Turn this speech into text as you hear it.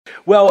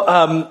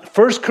Well,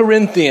 1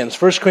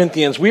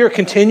 Corinthians, we are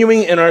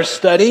continuing in our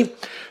study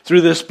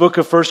through this book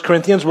of 1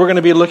 Corinthians. We're going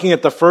to be looking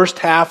at the first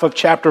half of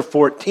chapter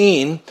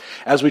 14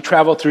 as we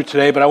travel through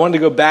today, but I wanted to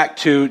go back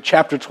to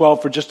chapter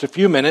 12 for just a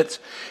few minutes.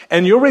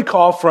 And you'll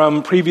recall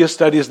from previous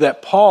studies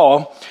that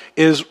Paul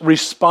is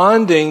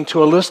responding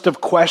to a list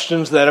of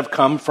questions that have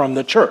come from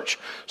the church.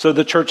 So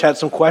the church had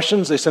some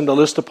questions, they send a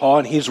list to Paul,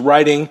 and he's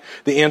writing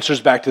the answers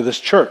back to this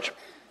church.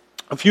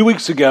 A few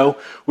weeks ago,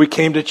 we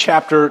came to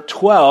chapter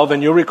 12,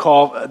 and you'll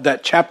recall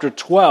that chapter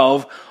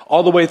 12,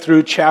 all the way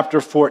through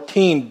chapter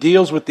 14,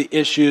 deals with the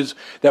issues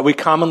that we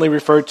commonly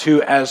refer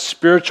to as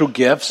spiritual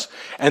gifts,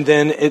 and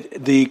then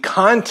the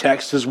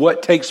context is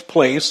what takes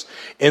place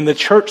in the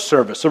church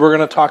service. So we're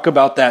going to talk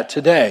about that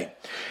today.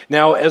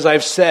 Now, as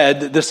I've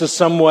said, this is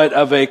somewhat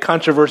of a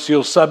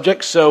controversial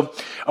subject, so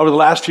over the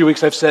last few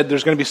weeks I've said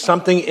there's going to be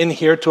something in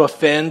here to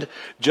offend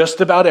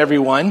just about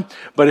everyone,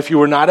 but if you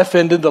were not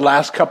offended the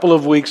last couple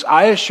of weeks,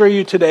 I assure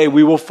you today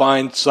we will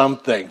find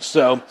something.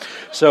 So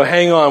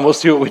hang on, we'll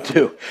see what we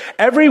do.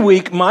 Every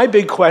week, my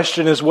big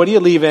question is, what do you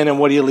leave in and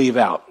what do you leave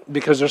out?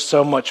 Because there's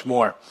so much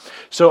more.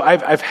 So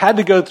I've had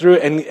to go through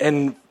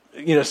and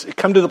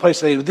come to the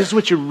place and say, this is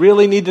what you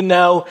really need to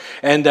know,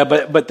 and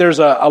but there's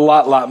a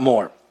lot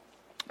more.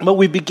 But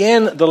we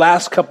began the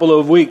last couple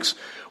of weeks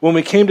when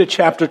we came to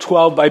chapter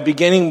 12 by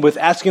beginning with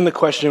asking the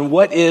question,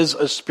 what is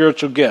a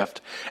spiritual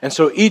gift? And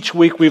so each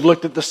week we've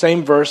looked at the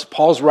same verse.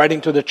 Paul's writing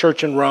to the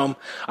church in Rome.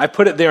 I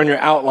put it there in your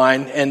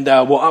outline, and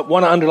we'll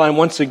want to underline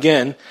once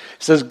again. It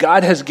says,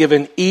 God has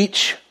given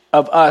each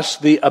of us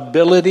the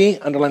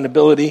ability, underline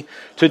ability,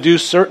 to do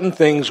certain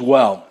things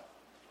well.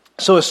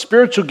 So a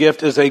spiritual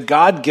gift is a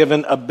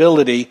God-given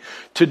ability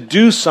to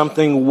do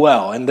something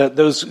well. And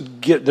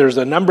there's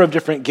a number of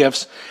different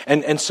gifts.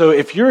 And so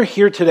if you're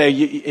here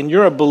today and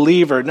you're a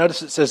believer,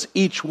 notice it says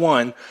each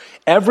one.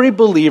 Every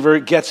believer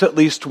gets at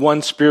least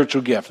one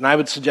spiritual gift. And I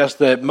would suggest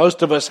that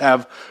most of us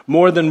have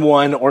more than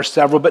one or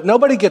several, but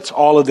nobody gets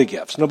all of the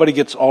gifts. Nobody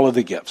gets all of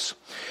the gifts.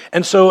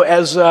 And so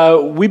as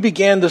we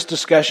began this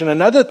discussion,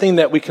 another thing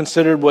that we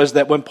considered was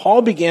that when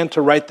Paul began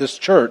to write this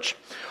church,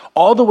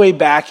 all the way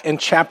back in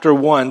chapter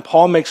 1,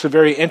 Paul makes a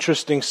very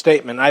interesting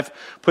statement. I've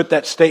put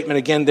that statement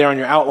again there on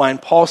your outline.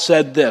 Paul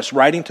said this,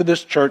 writing to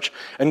this church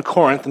in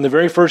Corinth, in the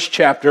very first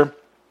chapter,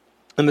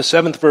 in the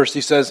 7th verse,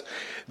 he says,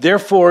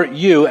 therefore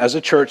you, as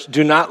a church,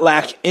 do not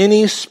lack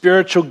any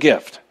spiritual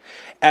gift,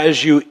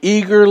 as you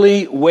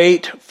eagerly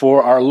wait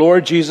for our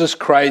Lord Jesus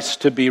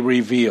Christ to be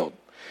revealed.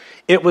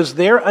 It was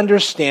their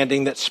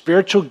understanding that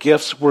spiritual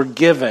gifts were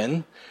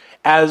given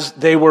as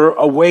they were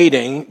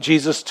awaiting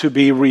Jesus to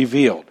be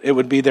revealed. It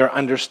would be their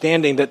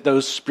understanding that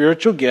those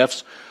spiritual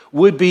gifts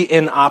would be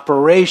in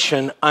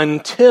operation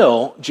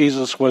until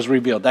Jesus was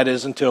revealed. That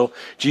is, until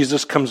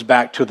Jesus comes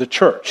back to the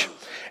church.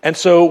 And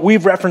so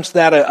we've referenced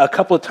that a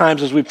couple of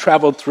times as we've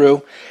traveled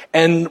through.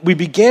 And we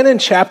began in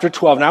chapter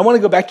 12. Now I want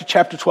to go back to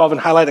chapter 12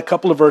 and highlight a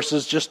couple of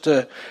verses just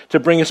to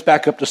bring us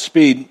back up to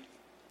speed.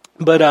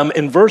 But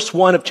in verse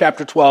 1 of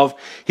chapter 12,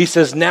 he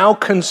says, now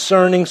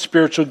concerning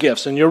spiritual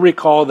gifts. And you'll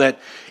recall that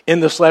in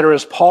this letter,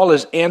 as Paul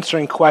is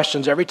answering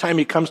questions, every time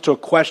he comes to a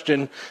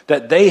question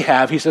that they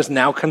have, he says,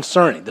 now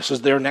concerning. This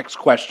is their next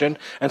question,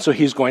 and so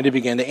he's going to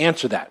begin to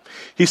answer that.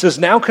 He says,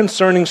 now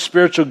concerning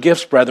spiritual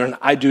gifts, brethren,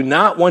 I do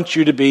not want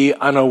you to be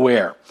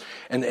unaware.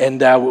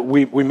 And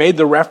we made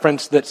the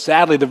reference that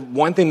sadly, the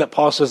one thing that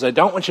Paul says, I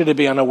don't want you to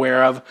be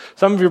unaware of,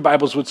 some of your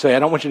Bibles would say, I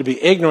don't want you to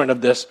be ignorant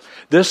of this.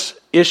 This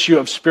issue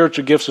of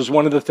spiritual gifts is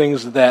one of the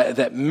things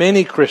that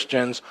many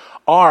Christians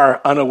are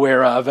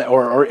unaware of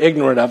or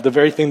ignorant of, the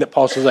very thing that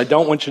Paul says, I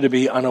don't want you to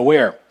be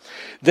unaware.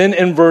 Then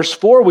in verse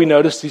 4, we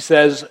notice he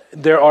says,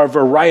 there are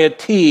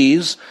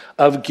varieties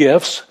of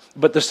gifts,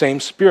 but the same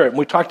Spirit. And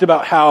we talked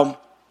about how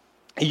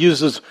he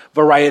uses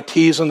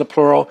varieties in the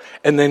plural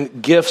and then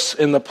gifts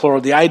in the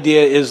plural. The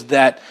idea is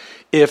that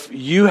if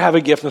you have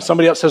a gift and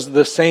somebody else has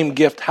the same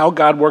gift, how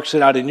God works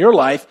it out in your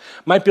life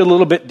might be a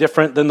little bit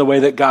different than the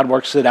way that God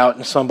works it out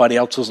in somebody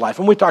else's life.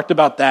 And we talked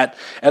about that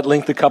at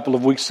length a couple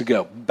of weeks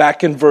ago.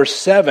 Back in verse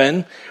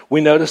 7,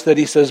 we notice that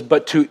he says,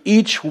 but to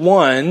each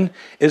one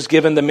is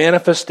given the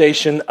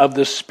manifestation of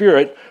the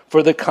Spirit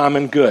for the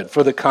common good,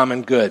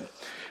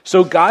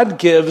 So God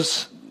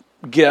gives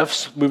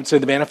gifts, we would say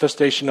the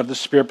manifestation of the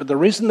Spirit, but the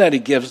reason that he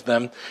gives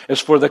them is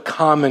for the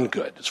common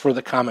good. It's for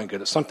the common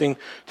good. It's something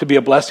to be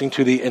a blessing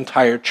to the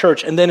entire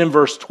church. And then in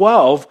verse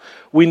 12,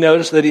 we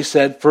notice that he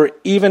said, for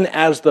even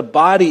as the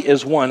body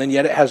is one, and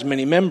yet it has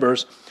many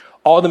members,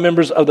 all the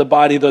members of the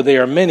body, though they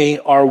are many,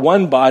 are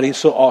one body,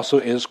 so also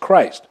is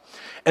Christ.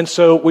 And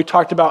so we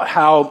talked about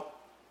how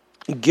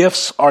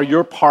gifts are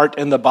your part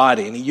in the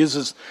body. And he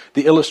uses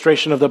the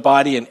illustration of the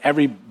body, and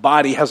every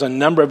body has a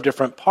number of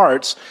different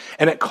parts.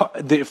 And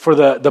for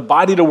the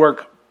body to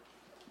work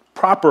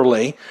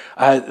properly,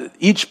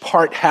 each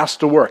part has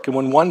to work. And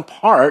when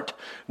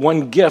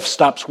one gift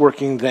stops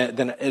working,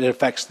 then it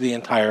affects the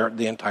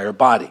entire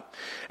body.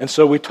 And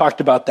so we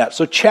talked about that.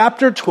 So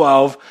chapter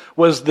 12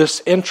 was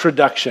this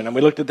introduction, and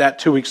we looked at that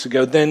 2 weeks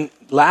ago. Then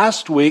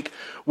Last week,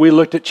 we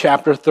looked at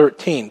chapter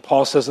 13.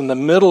 Paul says in the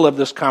middle of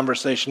this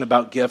conversation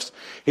about gifts,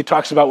 he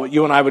talks about what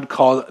you and I would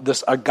call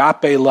this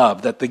agape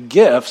love, that the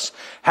gifts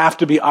have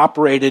to be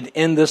operated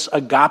in this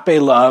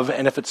agape love,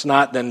 and if it's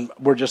not, then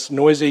we're just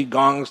noisy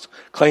gongs,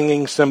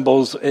 clanging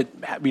cymbals. It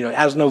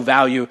has no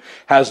value,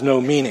 has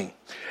no meaning.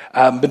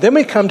 But then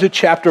we come to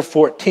chapter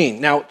 14.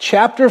 Now,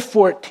 chapter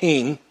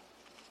 14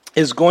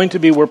 is going to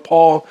be where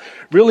Paul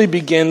really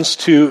begins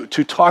to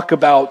talk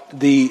about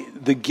the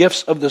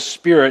gifts of the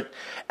Spirit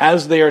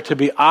as they are to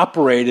be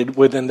operated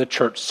within the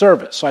church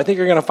service. So I think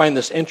you're going to find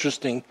this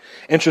interesting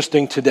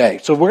today.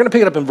 So we're going to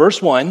pick it up in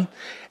verse 1,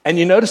 and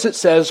you notice it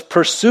says,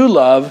 "Pursue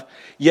love,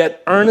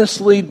 yet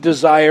earnestly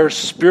desire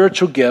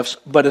spiritual gifts,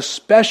 but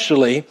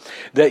especially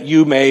that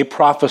you may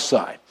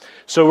prophesy."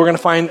 So we're going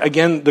to find,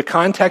 again, the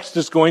context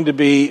is going to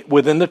be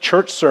within the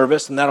church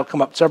service, and that'll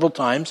come up several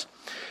times.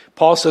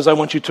 Paul says, I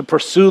want you to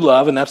pursue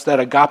love, and that's that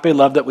agape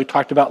love that we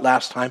talked about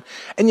last time.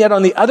 And yet,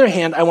 on the other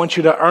hand, I want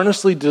you to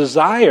earnestly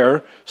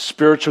desire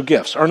spiritual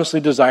gifts. Earnestly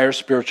desire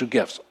spiritual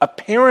gifts.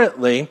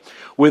 Apparently,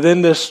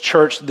 within this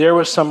church, there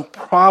was some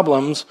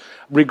problems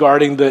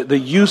regarding the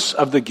use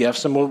of the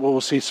gifts, and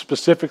we'll see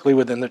specifically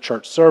within the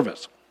church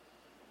service.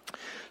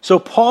 So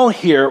Paul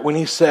here, when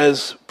he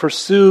says,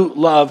 pursue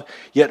love,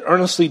 yet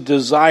earnestly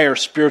desire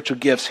spiritual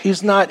gifts,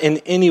 he's not in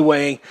any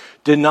way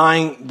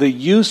denying the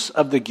use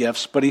of the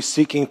gifts, but he's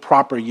seeking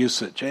proper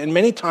usage. And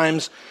many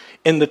times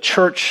in the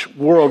church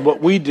world, what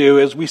we do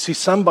is we see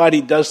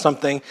somebody does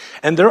something,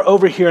 and they're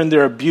over here and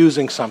they're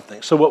abusing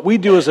something. So what we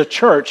do as a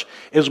church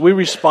is we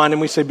respond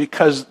and we say,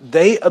 because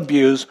they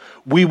abuse,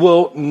 we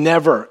will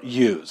never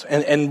use.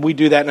 And we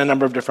do that in a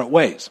number of different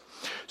ways.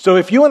 So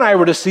if you and I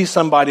were to see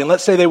somebody, and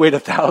let's say they weighed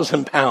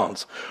 1,000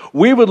 pounds,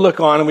 we would look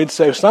on and we'd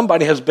say,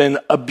 somebody has been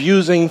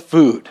abusing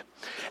food.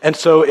 And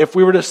so if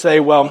we were to say,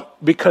 well,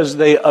 because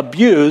they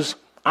abuse,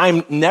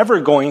 I'm never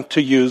going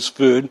to use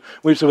food,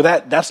 we'd say,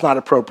 well, that's not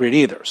appropriate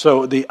either.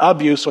 So the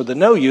abuse or the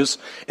no use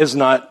is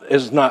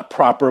not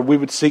proper. We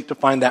would seek to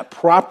find that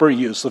proper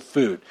use of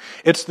food.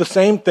 It's the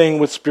same thing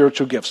with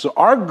spiritual gifts. So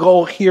our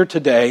goal here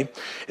today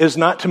is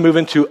not to move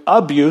into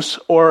abuse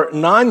or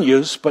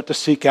non-use, but to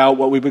seek out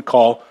what we would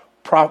call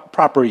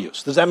proper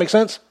use. Does that make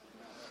sense?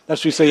 That's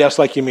what you say yes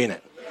like you mean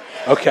it.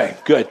 Okay,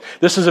 good.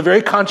 This is a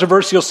very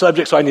controversial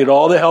subject, so I need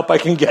all the help I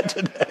can get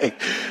today.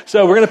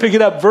 So we're going to pick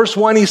it up. Verse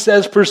 1, he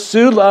says,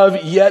 pursue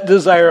love, yet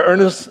desire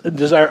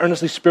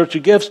earnestly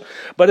spiritual gifts,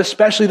 but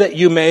especially that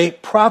you may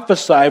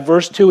prophesy.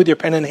 Verse 2, with your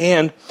pen in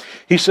hand,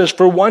 he says,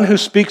 for one who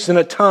speaks in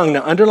a tongue,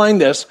 now underline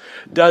this,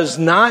 does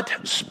not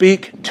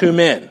speak to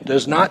men,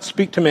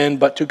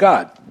 but to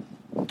God.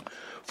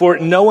 For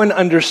no one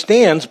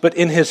understands, but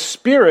in his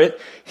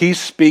spirit he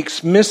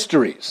speaks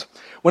mysteries.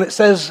 When it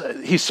says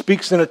he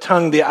speaks in a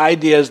tongue, the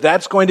idea is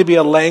that's going to be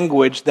a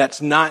language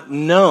that's not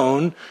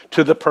known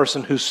to the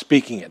person who's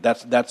speaking it.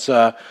 That's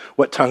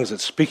what tongues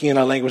is, speaking in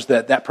a language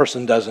that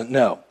person doesn't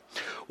know.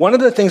 One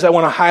of the things I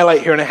want to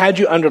highlight here, and I had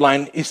you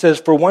underline, he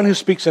says, for one who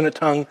speaks in a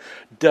tongue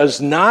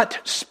does not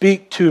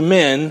speak to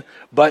men,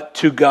 but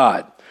to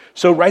God.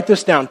 So write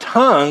this down.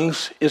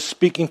 Tongues is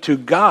speaking to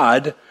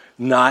God,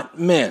 not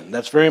men.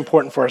 That's very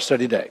important for our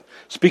study today.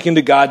 Speaking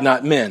to God,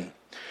 not men.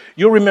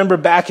 You'll remember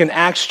back in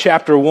Acts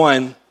chapter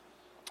 1,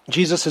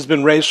 Jesus has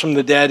been raised from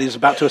the dead. He's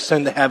about to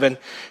ascend to heaven.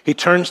 He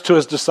turns to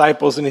his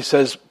disciples and he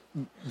says,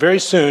 very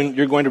soon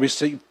you're going to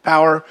receive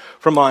power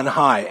from on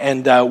high.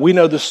 And we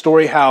know the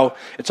story how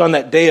it's on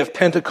that day of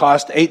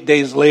Pentecost, 8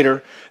 days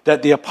later,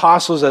 that the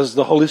apostles, as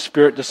the Holy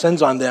Spirit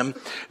descends on them,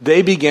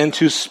 they begin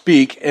to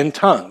speak in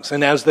tongues.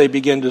 And as they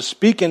begin to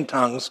speak in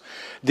tongues,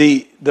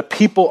 the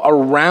people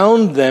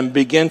around them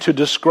begin to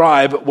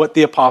describe what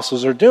the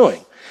apostles are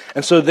doing.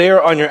 And so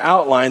there on your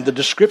outline, the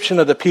description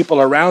of the people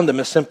around them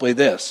is simply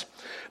this.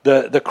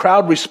 The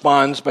crowd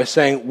responds by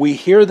saying, we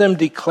hear them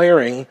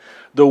declaring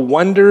the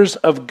wonders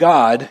of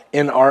God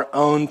in our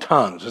own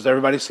tongues. Does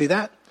everybody see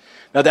that?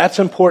 Now that's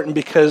important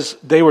because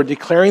they were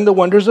declaring the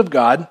wonders of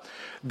God.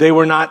 They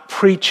were not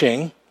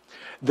preaching.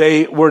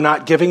 They were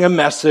not giving a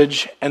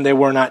message, and they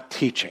were not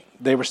teaching.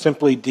 They were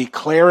simply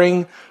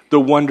declaring the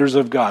wonders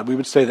of God. We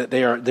would say that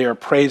they are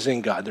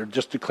praising God. They're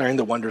just declaring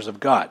the wonders of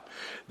God.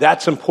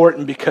 That's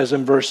important because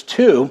in verse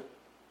 2,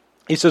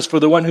 he says, for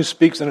the one who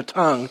speaks in a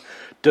tongue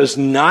does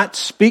not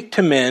speak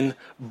to men,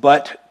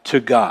 but to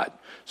God.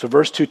 So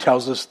verse 2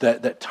 tells us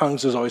that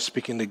tongues is always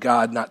speaking to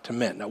God, not to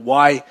men. Now,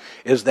 why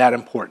is that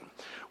important?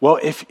 Well,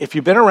 if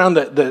you've been around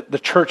the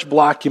church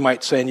block, you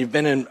might say, and you've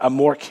been in a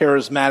more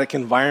charismatic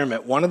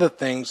environment, one of the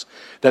things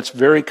that's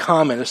very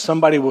common is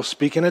somebody will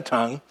speak in a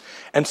tongue,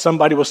 and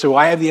somebody will say, well,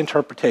 I have the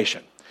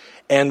interpretation.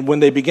 And when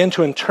they begin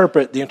to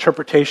interpret, the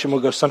interpretation will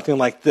go something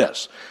like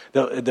this.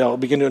 They'll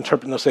begin to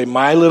interpret and they'll say,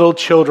 my little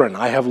children,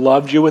 I have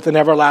loved you with an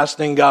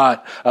everlasting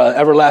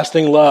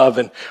love,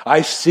 and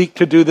I seek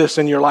to do this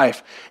in your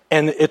life.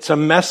 And it's a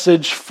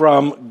message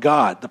from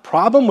God. The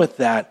problem with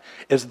that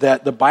is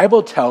that the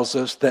Bible tells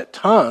us that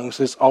tongues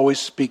is always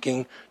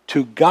speaking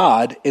to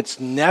God. It's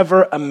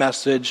never a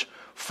message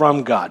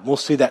from God. We'll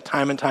see that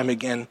time and time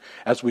again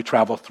as we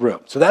travel through.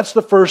 So that's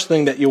the first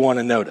thing that you want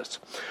to notice.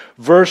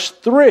 Verse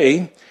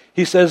 3,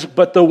 he says,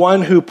 but the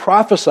one who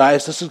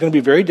prophesies, this is going to be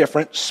very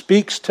different,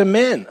 speaks to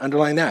men.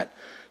 Underline that.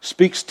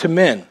 Speaks to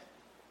men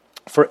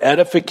for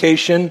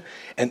edification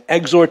and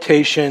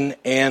exhortation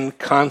and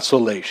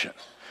consolation.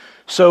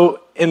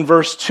 So in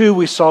verse 2,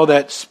 we saw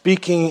that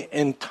speaking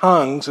in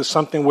tongues is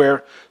something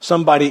where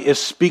somebody is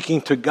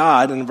speaking to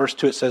God. And in verse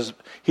 2, it says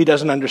he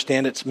doesn't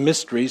understand. It's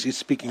mysteries. He's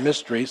speaking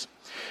mysteries.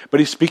 But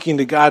he's speaking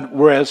to God,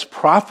 whereas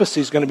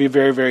prophecy is going to be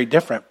very, very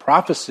different.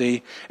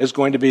 Prophecy is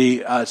going to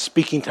be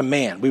speaking to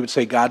man. We would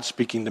say God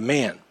speaking to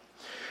man.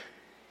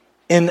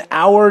 In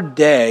our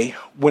day,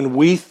 when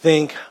we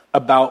think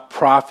about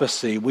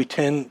prophecy, we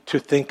tend to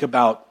think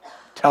about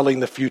telling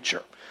the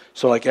future.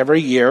 So like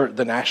every year,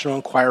 the National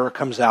Enquirer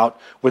comes out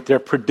with their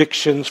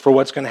predictions for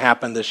what's going to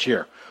happen this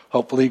year.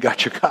 Hopefully you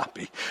got your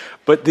copy.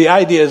 But the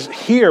idea is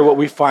here, what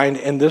we find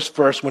in this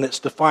verse when it's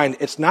defined,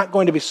 it's not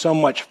going to be so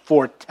much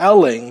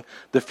foretelling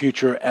the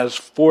future as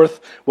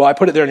I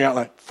put it there in your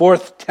outline,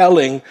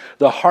 forthtelling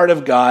the heart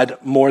of God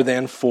more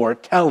than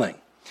foretelling.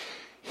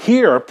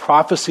 Here,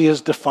 prophecy is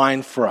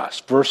defined for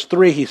us. Verse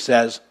 3, he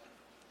says,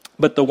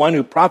 but the one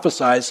who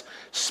prophesies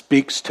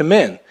speaks to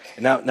men.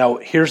 Now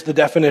here's the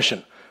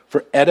definition.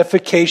 For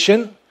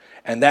edification,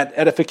 and that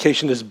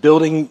edification is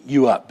building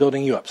you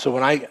up. So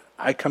when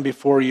I come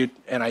before you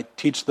and I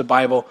teach the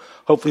Bible,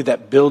 hopefully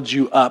that builds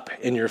you up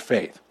in your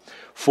faith.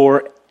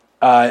 For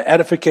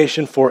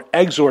edification, for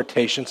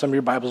exhortation, some of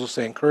your Bibles will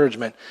say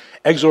encouragement.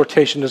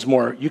 Exhortation is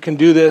more, you can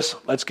do this,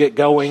 let's get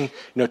going,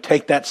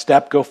 take that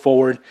step, go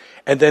forward.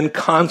 And then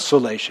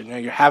consolation.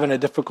 You're having a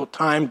difficult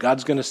time,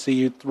 God's going to see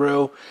you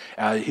through,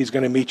 he's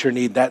going to meet your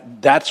need.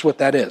 That's what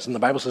that is. And the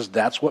Bible says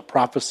that's what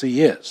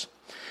prophecy is.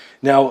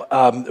 Now,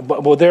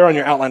 there on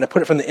your outline, I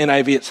put it from the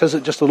NIV. It says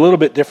it just a little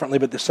bit differently,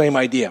 but the same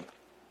idea.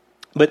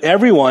 But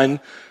everyone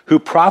who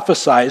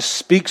prophesies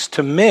speaks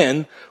to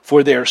men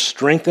for their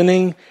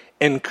strengthening,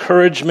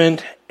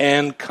 encouragement,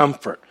 and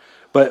comfort.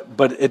 But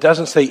it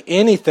doesn't say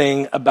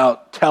anything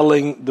about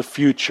telling the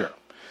future.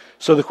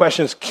 So the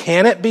question is,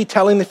 can it be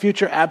telling the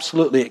future?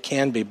 Absolutely, it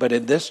can be. But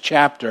in this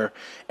chapter,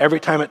 every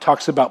time it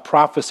talks about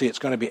prophecy, it's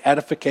going to be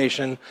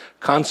edification,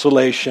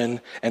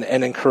 consolation, and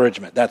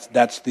encouragement.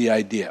 That's the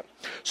idea.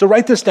 So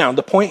write this down.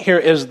 The point here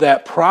is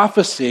that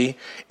prophecy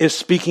is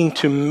speaking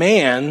to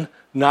man,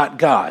 not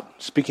God.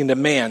 Speaking to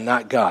man,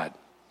 not God.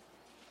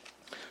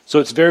 So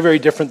it's very, very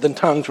different than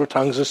tongues, where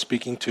tongues is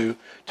speaking to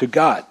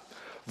God.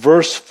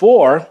 Verse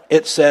 4,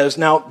 it says,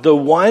 now the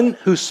one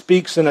who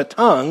speaks in a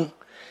tongue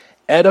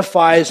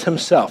edifies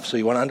himself. So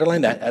you want to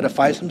underline that,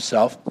 edifies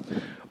himself.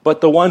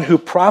 But the one who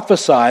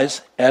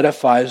prophesies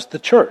edifies the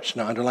church.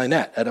 Now underline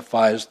that,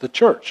 edifies the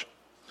church.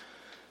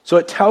 So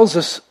it tells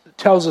us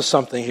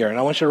something here, and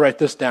I want you to write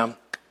this down.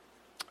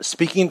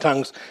 Speaking in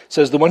tongues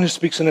says the one who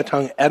speaks in a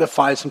tongue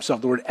edifies himself.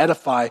 The word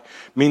edify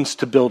means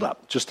to build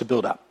up, just to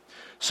build up.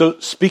 So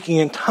speaking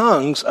in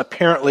tongues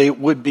apparently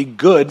would be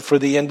good for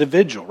the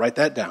individual. Write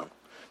that down.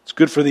 It's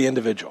good for the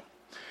individual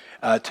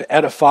to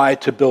edify,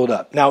 to build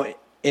up. Now,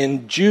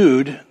 in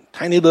Jude,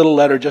 tiny little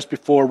letter just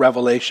before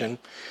Revelation,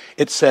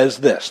 it says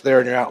this,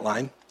 there in your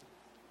outline.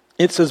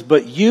 It says,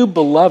 but you,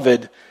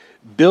 beloved,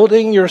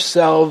 building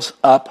yourselves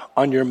up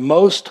on your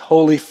most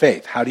holy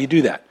faith. How do you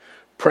do that?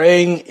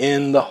 Praying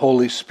in the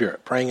Holy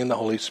Spirit. Praying in the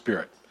Holy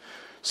Spirit.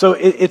 So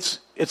it's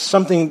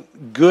something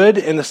good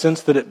in the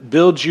sense that it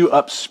builds you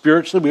up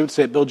spiritually. We would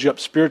say it builds you up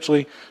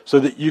spiritually so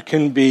that you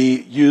can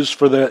be used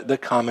for the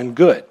common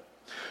good.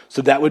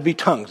 So that would be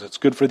tongues. It's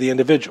good for the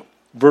individual.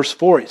 Verse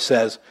 4, it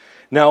says,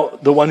 now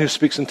the one who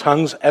speaks in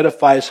tongues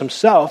edifies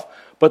himself,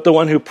 but the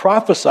one who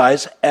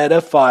prophesies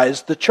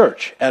edifies the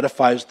church.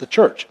 Edifies the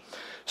church.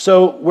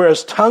 So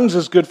whereas tongues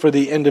is good for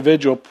the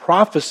individual,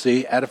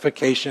 prophecy,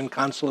 edification,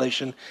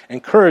 consolation,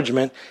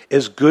 encouragement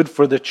is good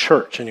for the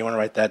church. And you want to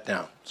write that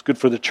down. It's good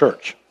for the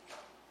church.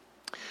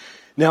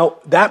 Now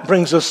that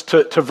brings us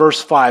to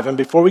verse 5. And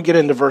before we get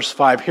into verse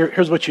 5,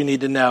 here's what you need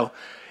to know.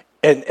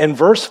 In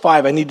verse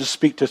 5, I need to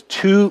speak to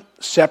two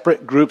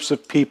separate groups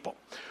of people.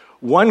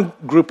 One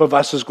group of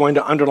us is going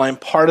to underline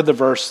part of the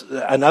verse.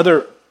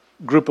 Another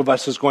group of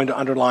us is going to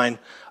underline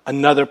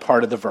another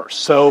part of the verse.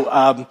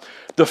 So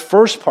the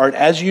first part,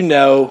 as you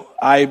know,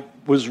 I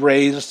was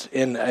raised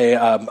in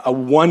a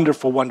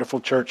wonderful,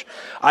 wonderful church.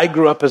 I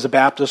grew up as a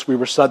Baptist. We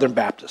were Southern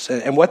Baptists.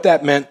 And what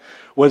that meant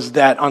was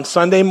that on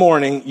Sunday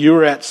morning, you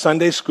were at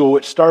Sunday school.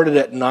 It started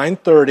at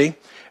 9:30,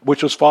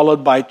 which was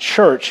followed by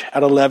church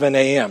at 11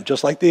 a.m.,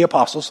 just like the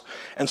apostles.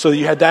 And so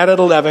you had that at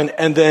 11.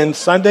 And then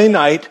Sunday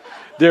night,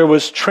 there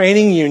was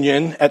training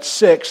union at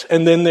 6,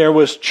 and then there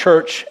was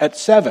church at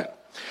 7.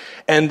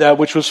 And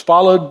which was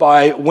followed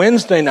by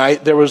Wednesday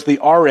night, there was the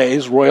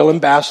RAs, Royal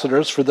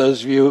Ambassadors, for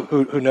those of you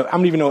who know. How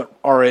many of you know what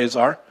RAs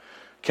are?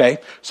 Okay,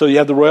 so you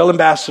have the Royal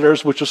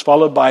Ambassadors, which was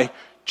followed by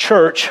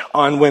church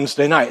on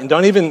Wednesday night. And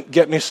don't even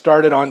get me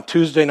started on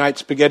Tuesday night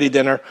spaghetti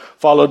dinner,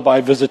 followed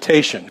by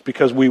visitation,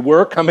 because we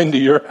were coming to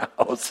your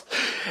house.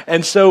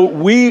 And so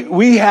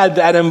we had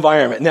that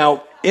environment.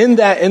 Now, in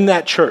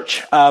that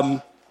church,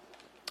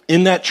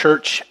 in that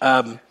church,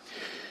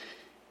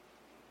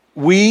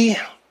 we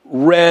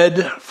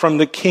read from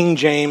the King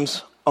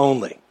James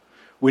only.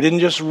 We didn't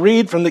just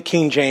read from the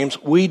King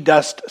James, we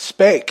dust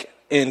spake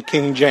in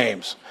King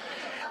James.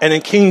 And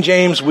in King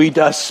James, we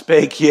dust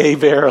spake, yea,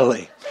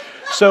 verily.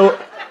 So,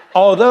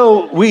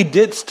 although we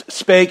didst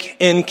spake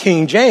in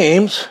King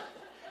James,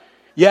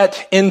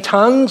 yet in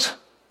tongues,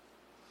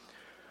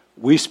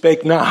 we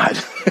spake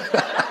not.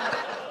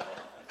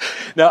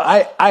 Now,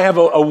 I have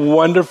a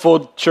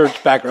wonderful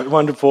church background,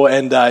 wonderful,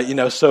 and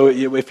so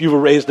if you were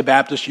raised a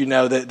Baptist, you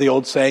know that the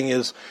old saying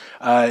is,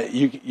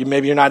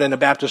 maybe you're not in a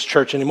Baptist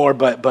church anymore,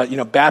 but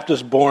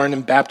Baptist born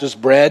and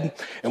Baptist bred,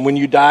 and when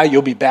you die,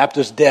 you'll be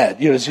Baptist dead.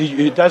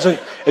 So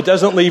it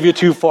doesn't leave you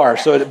too far.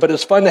 But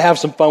it's fun to have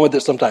some fun with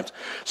it sometimes.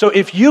 So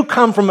if you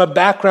come from a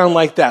background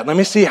like that, let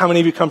me see how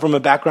many of you come from a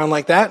background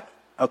like that.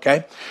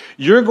 Okay,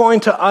 you're going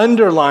to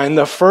underline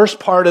the first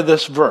part of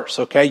this verse.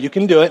 Okay, you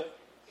can do it.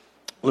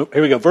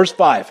 Here we go, verse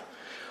 5.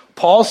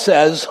 Paul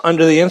says,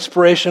 under the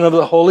inspiration of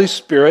the Holy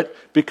Spirit,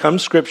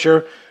 becomes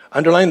Scripture,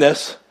 underline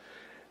this,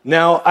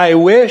 now I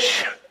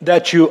wish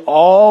that you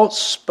all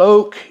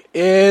spoke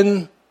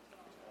in,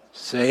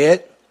 say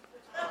it,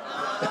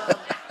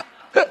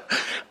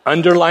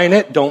 underline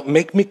it, don't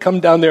make me come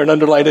down there and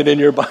underline it in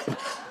your Bible.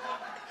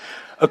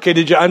 Okay,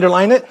 did you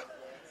underline it?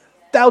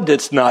 Thou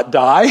didst not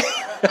die.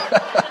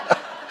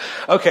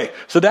 Okay,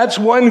 so that's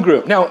one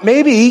group. Now,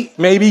 maybe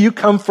you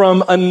come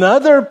from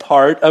another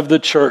part of the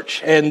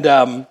church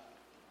and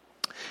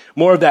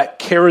more of that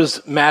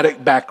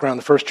charismatic background.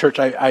 The first church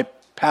I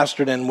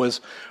pastored in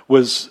was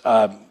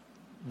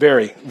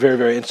very, very,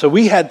 very. And so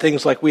we had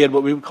things like we had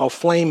what we would call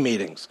flame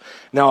meetings.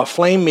 Now, a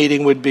flame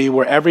meeting would be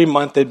where every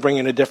month they'd bring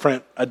in a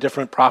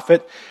different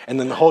prophet, and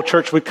then the whole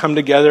church would come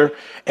together,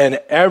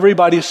 and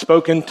everybody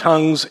spoke in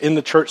tongues in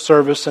the church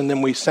service, and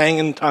then we sang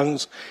in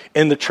tongues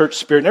in the church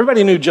spirit. And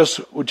everybody knew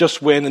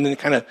just when, and then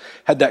kind of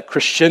had that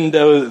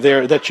crescendo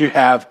there that you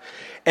have.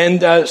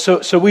 And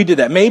so we did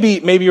that.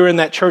 Maybe you're in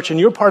that church and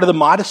you're part of the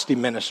modesty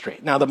ministry.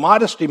 Now, the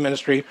modesty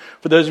ministry,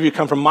 for those of you who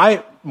come from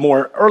my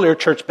more earlier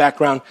church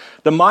background,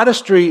 the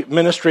modesty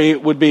ministry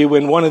would be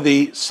when one of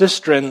the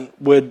sistren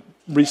would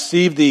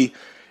receive the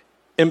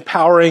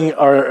empowering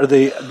or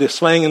the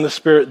slaying in the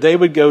spirit, they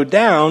would go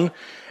down,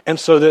 and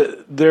so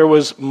that there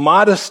was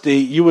modesty,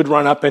 you would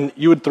run up and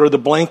you would throw the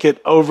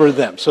blanket over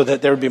them so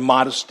that there would be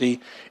modesty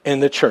in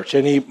the church.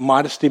 Any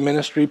modesty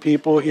ministry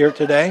people here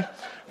today?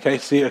 Okay,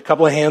 see a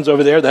couple of hands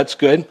over there. That's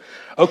good.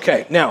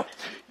 Okay, now,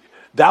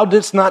 thou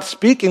didst not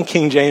speak in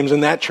King James in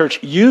that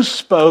church. You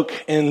spoke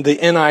in the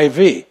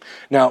NIV.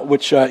 Now,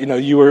 which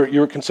you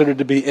were considered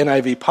to be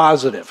NIV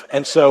positive,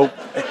 and so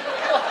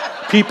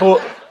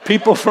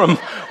people from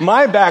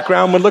my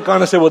background would look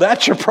on and say, "Well,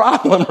 that's your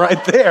problem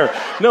right there.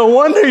 No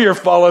wonder you're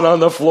falling on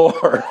the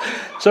floor."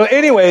 So,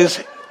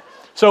 anyways,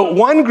 so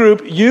one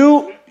group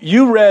you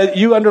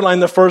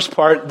underlined the first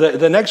part.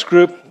 The next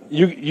group.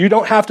 You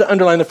don't have to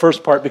underline the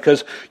first part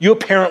because you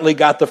apparently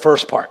got the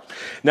first part.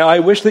 Now, I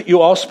wish that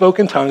you all spoke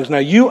in tongues. Now,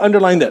 you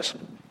underline this.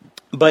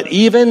 But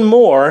even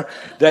more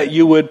that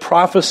you would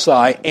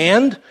prophesy,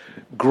 and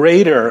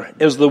greater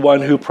is the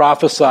one who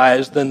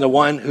prophesies than the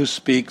one who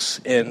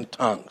speaks in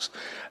tongues.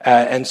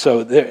 And so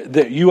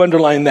you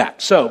underline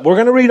that. So we're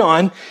going to read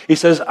on. He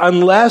says,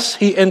 unless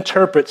he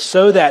interprets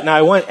so that, now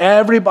I want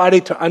everybody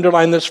to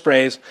underline this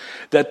phrase,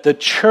 that the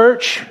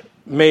church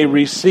may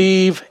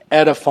receive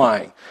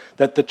edifying.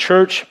 That the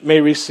church may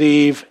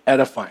receive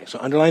edifying. So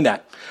underline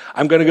that.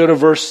 I'm going to go to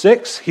verse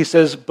 6. He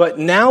says, but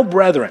now,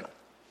 brethren,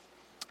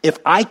 if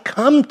I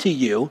come to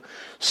you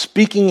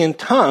speaking in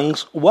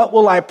tongues, what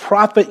will I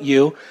profit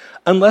you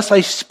unless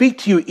I speak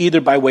to you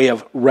either by way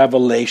of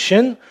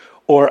revelation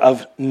or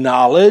of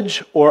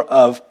knowledge or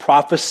of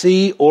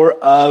prophecy or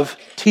of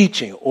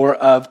teaching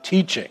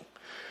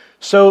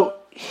So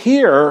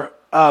here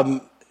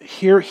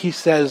he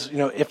says,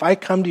 if I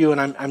come to you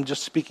and I'm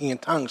just speaking in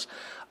tongues,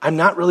 I'm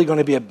not really going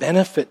to be a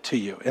benefit to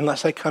you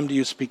unless I come to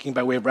you speaking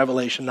by way of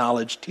revelation,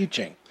 knowledge,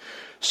 teaching.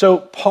 So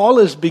Paul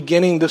is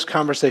beginning this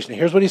conversation.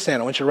 Here's what he's saying.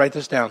 I want you to write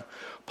this down.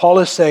 Paul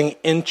is saying,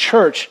 in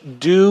church,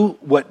 do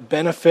what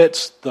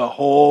benefits the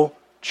whole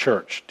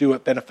church. Do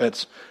what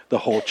benefits the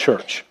whole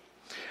church.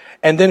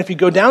 And then if you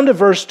go down to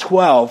verse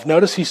 12,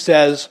 notice he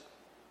says,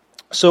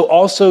 so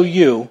also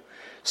you,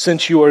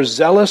 since you are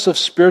zealous of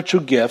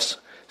spiritual gifts,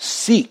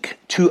 seek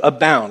to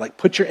abound. Like,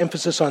 put your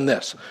emphasis on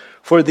this.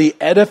 For the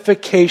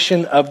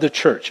edification of the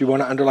church. You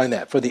want to underline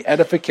that. For the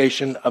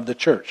edification of the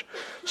church.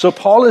 So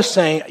Paul is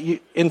saying,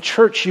 in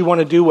church, you want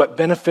to do what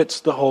benefits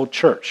the whole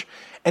church.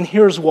 And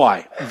here's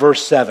why.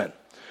 Verse 7.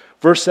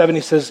 Verse 7,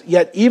 he says,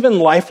 yet even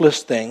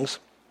lifeless things,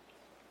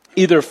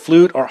 either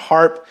flute or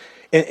harp,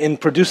 in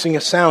producing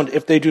a sound,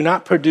 if they do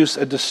not produce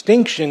a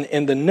distinction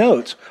in the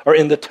notes or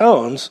in the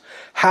tones,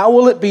 how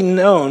will it be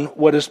known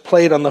what is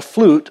played on the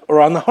flute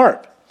or on the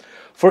harp?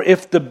 For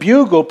if the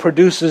bugle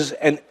produces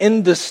an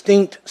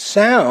indistinct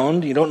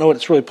sound, you don't know what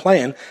it's really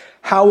playing,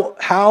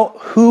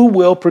 who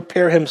will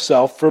prepare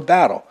himself for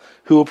battle?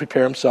 Who will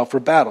prepare himself for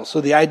battle?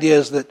 So the idea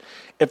is that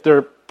if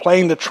they're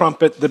playing the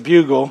trumpet, the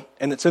bugle,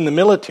 and it's in the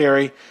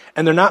military,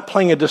 and they're not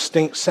playing a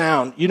distinct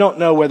sound, you don't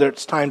know whether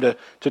it's time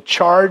to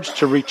charge,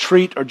 to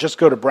retreat, or just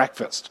go to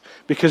breakfast,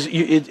 because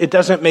it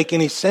doesn't make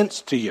any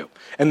sense to you.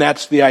 And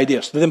that's the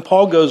idea. So then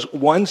Paul goes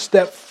one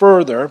step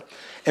further,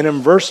 and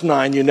in verse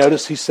 9, you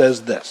notice he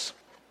says this.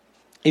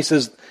 He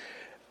says,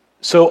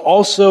 so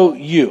also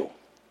you,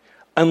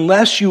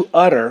 unless you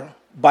utter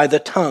by the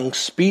tongue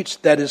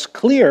speech that is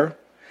clear,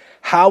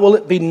 how will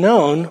it be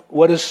known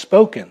what is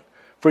spoken?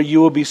 For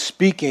you will be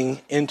speaking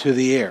into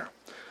the air.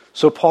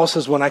 So Paul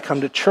says, when I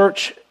come to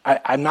church,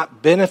 I'm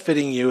not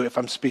benefiting you if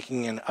I'm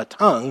speaking in a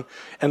tongue,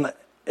 and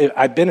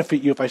I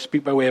benefit you if I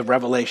speak by way of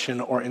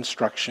revelation or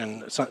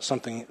instruction,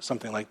 something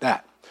like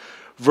that.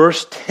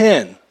 Verse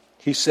 10,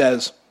 he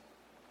says,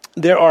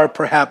 there are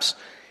perhaps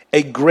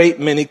a great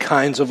many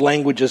kinds of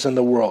languages in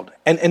the world,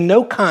 and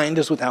no kind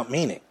is without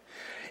meaning.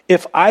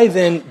 If I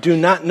then do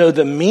not know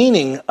the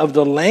meaning of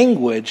the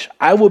language,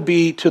 I will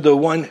be to the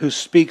one who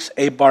speaks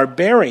a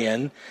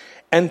barbarian,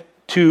 and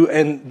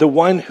the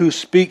one who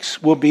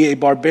speaks will be a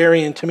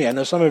barbarian to me. I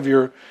know some of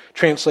your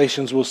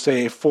translations will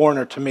say a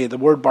foreigner to me. The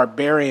word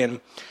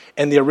barbarian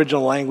in the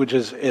original language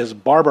is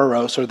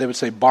barbaros, or they would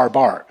say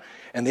barbar.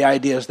 And the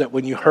idea is that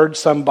when you heard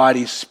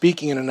somebody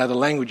speaking in another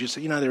language, you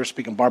say, they were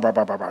speaking bar.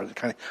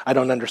 I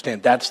don't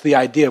understand. That's the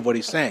idea of what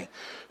he's saying.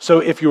 So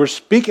if you were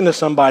speaking to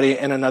somebody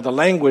in another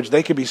language,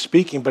 they could be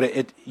speaking,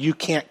 but you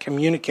can't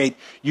communicate.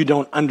 You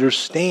don't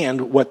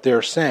understand what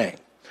they're saying.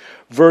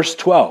 Verse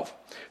 12.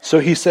 So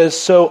he says,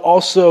 so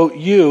also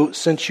you,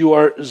 since you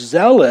are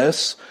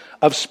zealous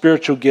of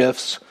spiritual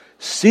gifts,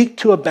 seek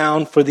to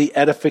abound for the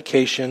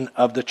edification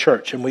of the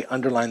church. And we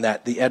underline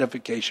that, the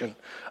edification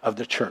of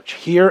the church.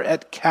 Here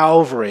at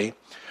Calvary,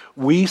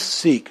 we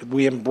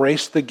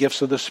embrace the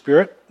gifts of the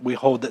Spirit. We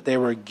hold that they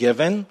were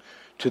given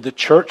to the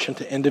church and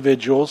to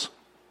individuals,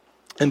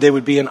 and they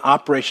would be in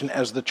operation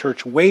as the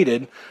church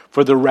waited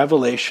for the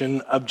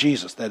revelation of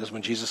Jesus. That is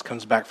when Jesus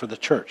comes back for the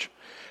church.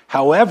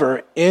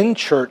 However, in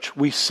church,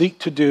 we seek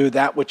to do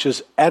that which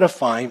is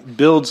edifying,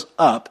 builds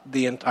up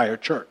the entire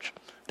church.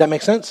 That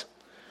make sense?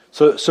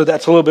 So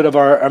that's a little bit of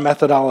our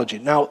methodology.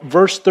 Now,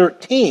 verse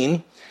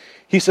 13,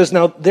 he says,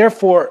 now,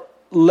 therefore,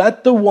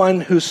 let the one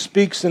who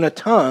speaks in a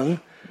tongue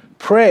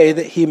pray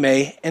that he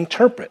may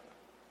interpret.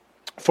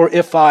 For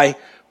if I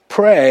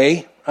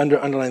pray,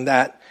 underline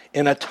that,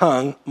 in a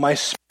tongue, my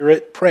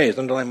spirit prays.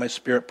 Underline my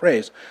spirit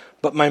prays.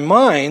 But my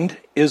mind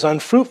is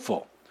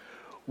unfruitful.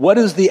 What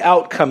is the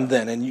outcome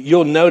then? And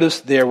you'll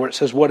notice there where it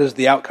says, what is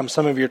the outcome?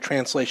 Some of your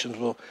translations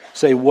will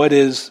say, what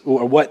is,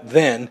 or what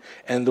then?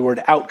 And the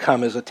word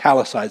outcome is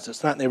italicized.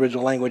 It's not in the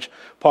original language.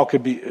 Paul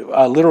could be,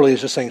 literally is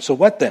just saying, so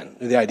what then?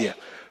 The idea.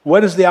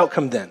 What is the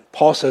outcome then?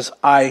 Paul says,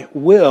 I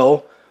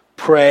will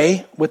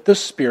pray with the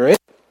Spirit,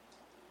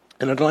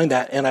 and underline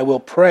that, and I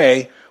will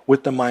pray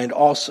with the mind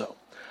also.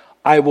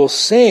 I will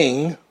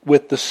sing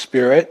with the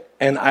Spirit,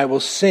 and I will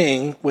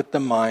sing with the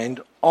mind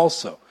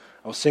also.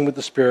 I will sing with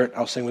the Spirit,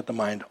 I'll sing with the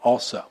mind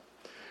also.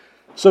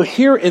 So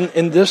here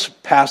in this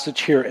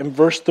passage here, in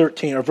verse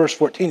 13 or verse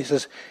 14, he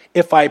says,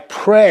 if I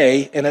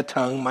pray in a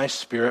tongue, my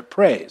spirit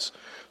prays.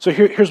 So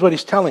here's what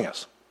he's telling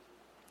us.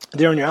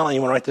 There in your outline,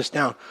 you want to write this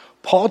down.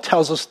 Paul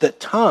tells us that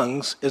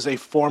tongues is a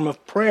form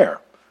of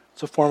prayer.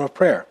 It's a form of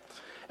prayer.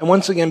 And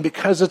once again,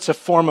 because it's a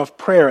form of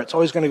prayer, it's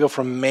always going to go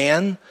from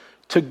man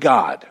to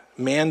God.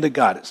 Man to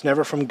God. It's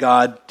never from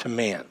God to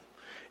man.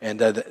 And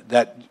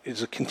that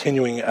is a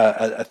continuing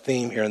a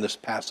theme here in this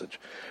passage.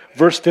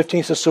 Verse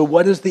 15 says, so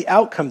what is the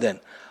outcome then?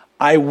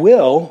 I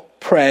will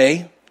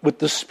pray with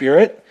the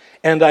Spirit,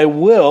 and I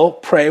will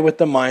pray with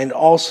the mind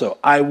also.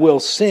 I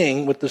will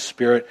sing with the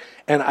Spirit,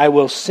 and I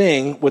will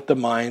sing with the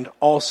mind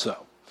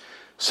also.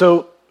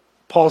 So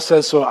Paul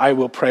says, so I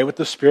will pray with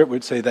the Spirit.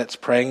 We'd say that's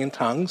praying in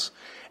tongues.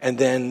 And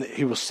then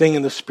he will sing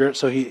in the Spirit,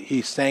 so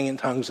he sang in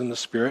tongues in the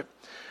Spirit.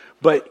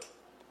 But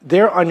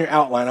there on your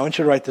outline, I want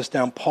you to write this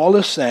down. Paul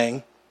is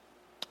saying,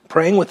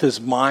 praying with his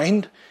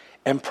mind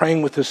and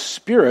praying with his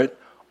spirit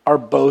are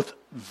both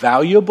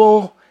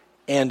valuable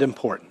and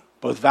important.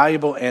 Both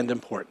valuable and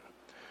important.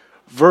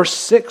 Verse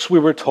 6, we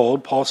were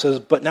told, Paul says,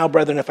 but now,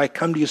 brethren, if I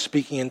come to you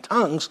speaking in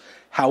tongues,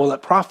 how will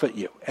it profit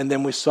you? And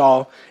then we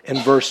saw in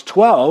verse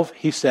 12,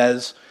 he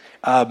says,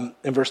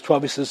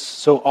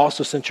 so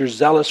also since you're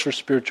zealous for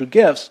spiritual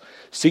gifts,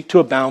 seek to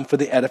abound for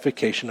the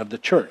edification of the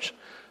church.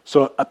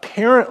 So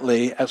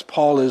apparently, as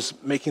Paul is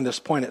making this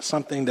point, it's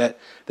something that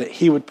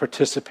he would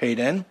participate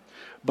in,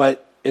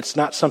 but it's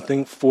not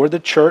something for the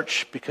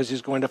church because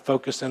he's going to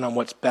focus in on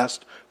what's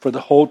best for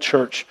the whole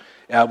church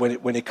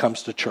when it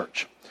comes to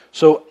church.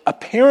 So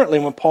apparently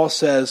when Paul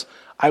says,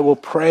 I will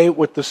pray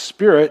with the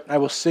Spirit, I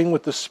will sing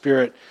with the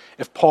Spirit,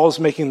 if Paul's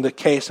making the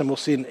case, and we'll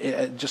see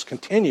it just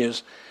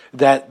continues,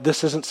 that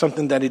this isn't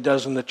something that he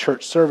does in the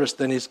church service,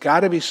 then he's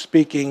got to be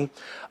speaking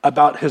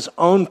about his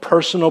own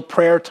personal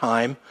prayer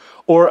time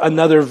or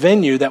another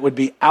venue that would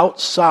be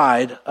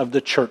outside of the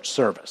church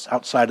service,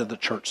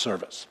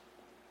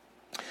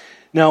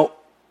 Now,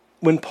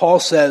 when Paul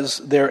says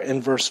there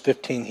in verse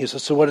 15, he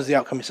says, so what is the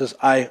outcome? He says,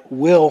 I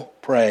will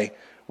pray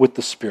with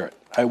the Spirit.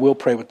 I will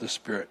pray with the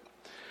Spirit.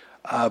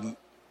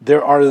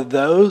 There are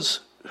those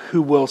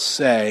who will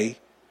say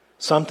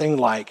something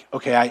like,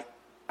 okay,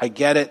 I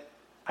get it,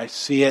 I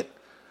see it,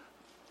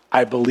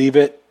 I believe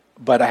it,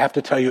 but I have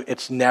to tell you,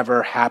 it's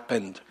never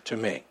happened to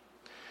me.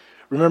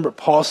 Remember,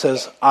 Paul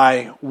says,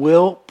 I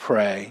will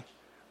pray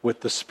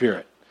with the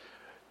Spirit.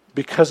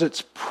 Because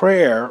it's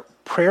prayer,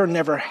 prayer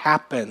never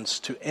happens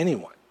to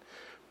anyone.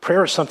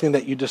 Prayer is something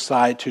that you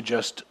decide to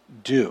just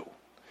do.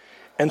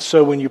 And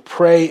so when you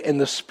pray in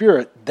the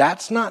Spirit,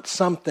 that's not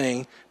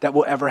something that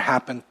will ever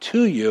happen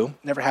to you,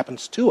 never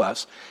happens to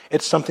us.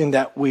 It's something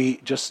that we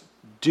just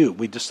do,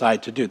 we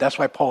decide to do. That's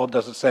why Paul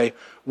doesn't say,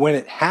 when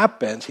it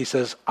happens, he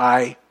says,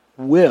 I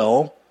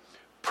will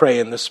pray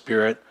in the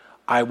Spirit,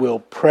 I will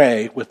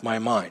pray with my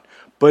mind.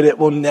 But it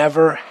will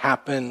never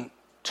happen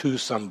to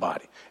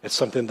somebody. It's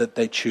something that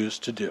they choose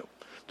to do.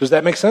 Does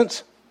that make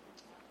sense?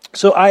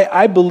 So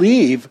I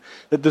believe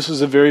that this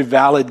is a very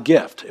valid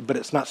gift, but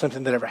it's not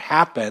something that ever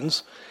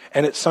happens,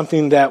 and it's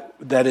something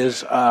that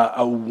is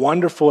a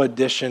wonderful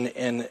addition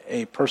in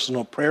a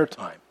personal prayer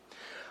time.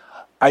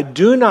 I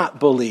do not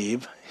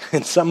believe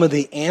in some of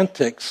the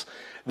antics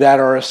that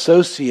are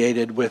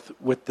associated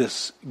with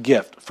this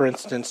gift. For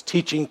instance,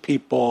 teaching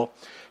people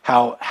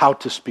how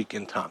to speak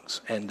in tongues.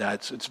 And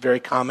it's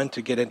very common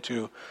to get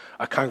into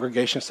a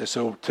congregation and say,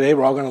 so today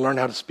we're all going to learn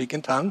how to speak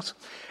in tongues.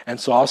 And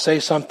so I'll say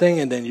something,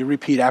 and then you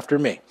repeat after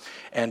me.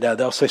 And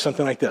they'll say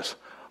something like this,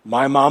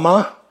 my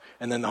mama,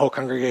 and then the whole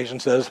congregation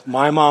says,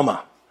 my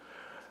mama.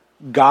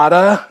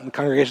 Gotta, and the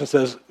congregation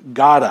says,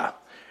 gotta.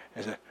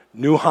 And say,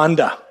 new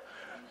Honda.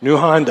 We're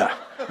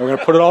going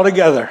to put it all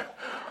together.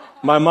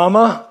 My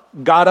mama,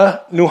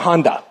 gotta, new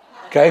Honda.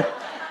 Okay?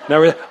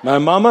 Now, my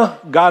mama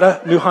got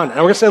a new Honda.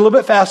 And we're going to say a little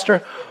bit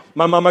faster.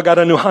 My mama got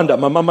a new Honda.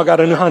 My mama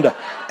got a new Honda.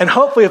 And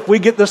hopefully if we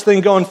get this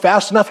thing going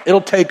fast enough, it'll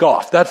take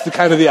off. That's the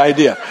kind of the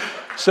idea.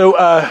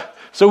 So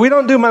we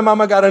don't do my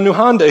mama got a new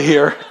Honda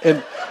here.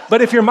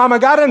 But if your mama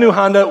got a new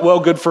Honda, well,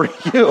 good for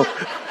you.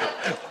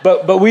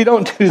 But we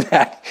don't do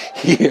that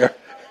here.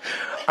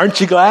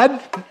 Aren't you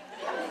glad?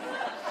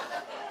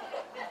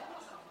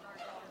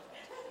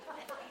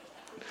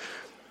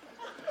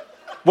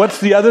 What's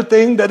the other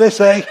thing that they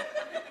say?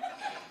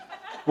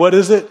 What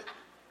is it?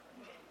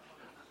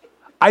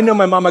 I know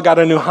my mama got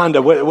a new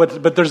Honda,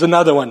 but there's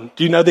another one.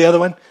 Do you know the other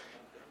one?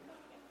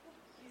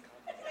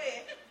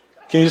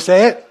 Can you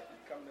say it?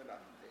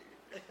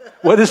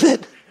 What is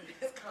it?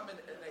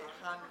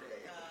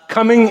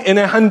 Coming in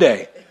a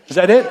Hyundai. Is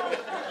that it?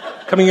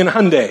 Coming in a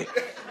Hyundai.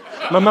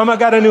 My mama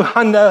got a new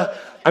Honda.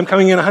 I'm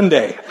coming in a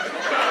Hyundai.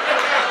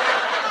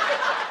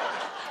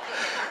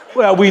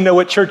 Well, we know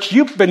what church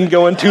you've been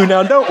going to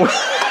now, don't we?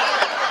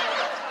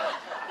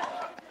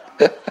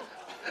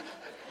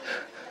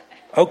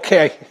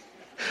 Okay,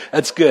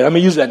 that's good. I'm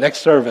going to use that next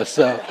service.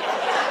 So.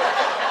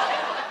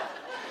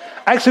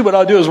 Actually, what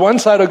I'll do is one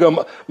side will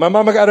go, my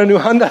mama got a new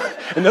Honda,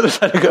 and the other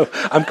side will go,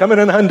 I'm coming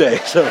in a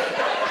Hyundai. So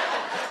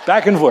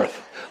back and forth.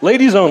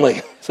 Ladies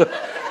only. So,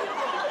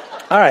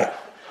 all right.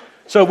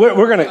 So we're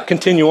going to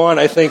continue on.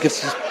 I think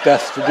it's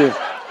best to do.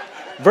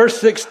 Verse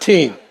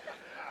 16.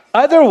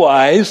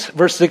 Otherwise,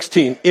 verse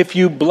 16, if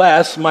you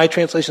bless, my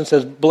translation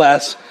says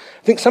bless.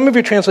 I think some of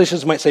your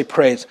translations might say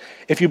praise.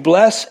 If you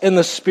bless in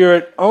the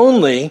Spirit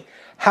only,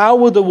 how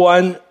will the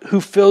one who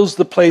fills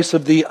the place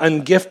of the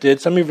ungifted,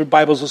 some of your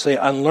Bibles will say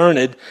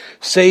unlearned,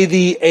 say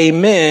the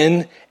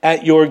amen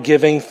at your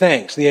giving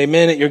thanks? The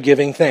amen at your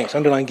giving thanks.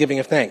 Underline giving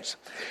of thanks.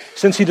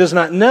 Since he does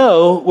not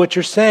know what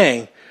you're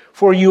saying,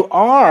 for you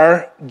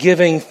are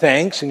giving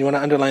thanks, and you want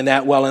to underline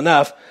that well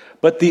enough,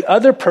 but the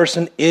other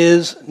person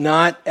is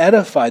not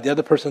edified. The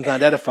other person's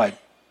not edified.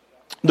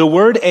 The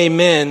word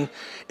amen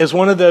is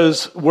one of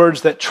those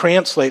words that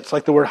translates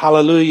like the word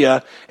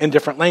hallelujah in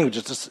different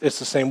languages. It's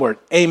the same word.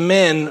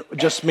 Amen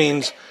just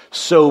means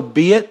so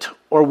be it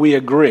or we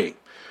agree.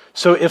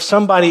 So if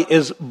somebody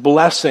is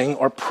blessing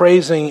or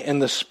praising in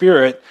the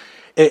Spirit,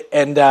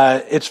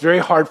 it's very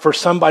hard for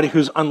somebody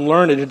who's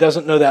unlearned, who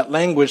doesn't know that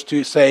language,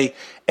 to say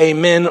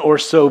amen or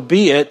so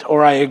be it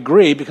or I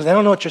agree, because they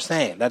don't know what you're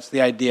saying. That's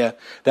the idea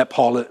that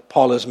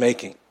Paul is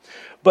making.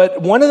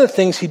 But one of the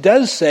things he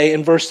does say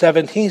in verse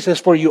 17, he says,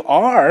 for you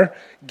are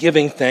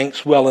giving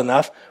thanks well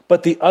enough,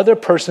 but the other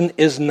person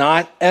is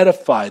not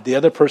edified. The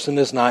other person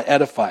is not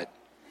edified.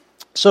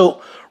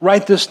 So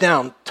write this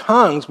down.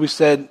 Tongues, we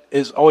said,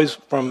 is always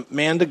from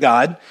man to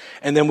God,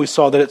 and then we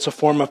saw that it's a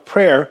form of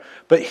prayer.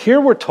 But here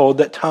we're told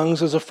that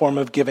tongues is a form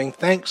of giving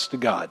thanks to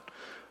God,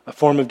 a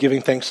form of giving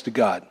thanks to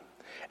God.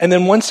 And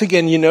then once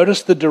again, you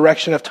notice the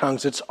direction of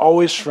tongues. It's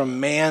always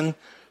from man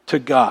to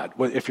God.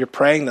 If you're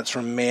praying, that's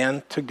from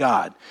man to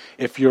God.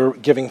 If you're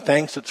giving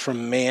thanks, it's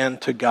from man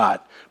to God.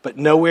 But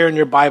nowhere in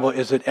your Bible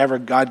is it ever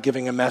God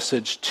giving a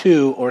message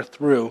to or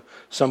through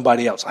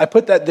somebody else. I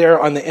put that there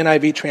on the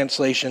NIV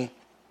translation.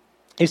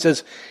 He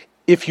says,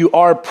 if you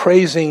are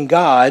praising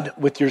God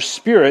with your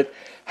spirit,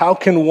 how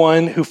can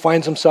one who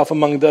finds himself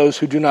among those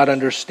who do not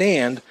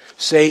understand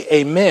say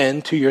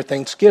amen to your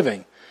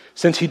thanksgiving,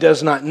 since he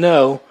does not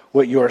know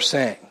what you are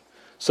saying?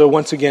 So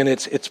once again,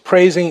 it's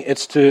praising,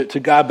 it's to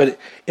God, but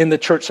in the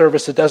church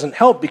service it doesn't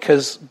help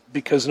because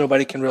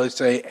nobody can really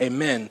say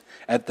amen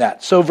at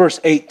that. So verse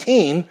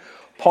 18,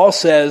 Paul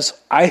says,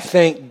 I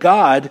thank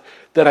God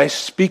that I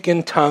speak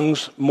in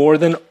tongues more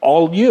than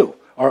all you,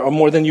 or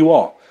more than you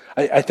all.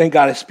 I thank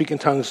God I speak in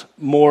tongues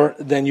more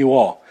than you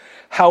all.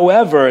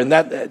 However, and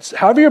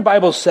however your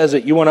Bible says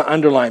it, you want to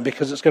underline,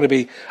 because it's going to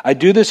be, I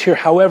do this here,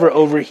 however,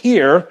 over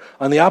here,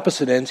 on the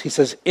opposite ends, he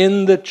says,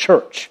 in the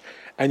church,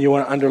 and you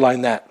want to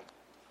underline that.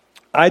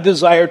 I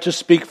desire to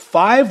speak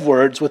 5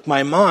 words with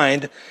my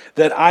mind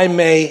that I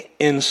may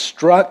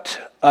instruct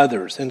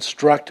others.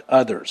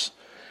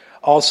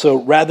 Also,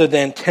 rather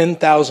than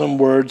 10,000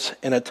 words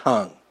in a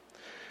tongue.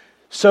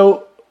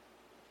 So,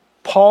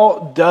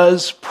 Paul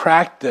does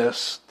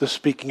practice the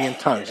speaking in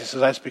tongues. He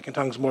says, I speak in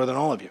tongues more than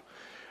all of you.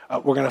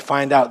 We're going to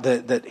find out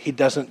that he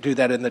doesn't do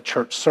that in the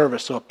church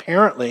service. So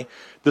apparently,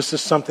 this is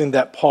something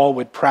that Paul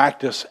would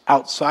practice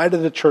outside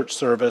of the church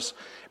service,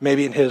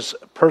 maybe in his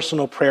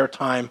personal prayer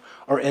time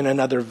or in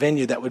another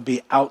venue that would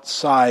be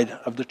outside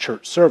of the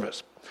church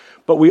service.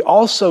 But we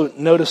also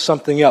notice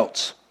something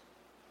else.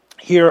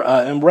 Here,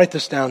 and write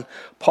this down,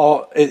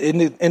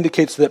 it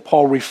indicates that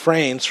Paul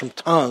refrains from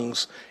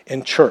tongues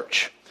in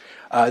church.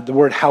 The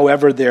word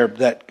however there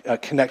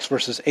that connects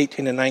verses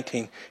 18 and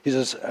 19. He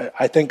says,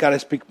 I thank God I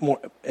speak more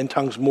in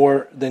tongues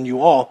more than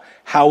you all.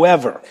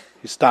 However,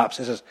 he stops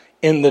and says,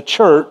 in the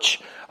church,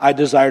 I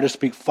desire to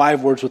speak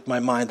 5 words with my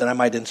mind that I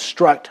might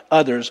instruct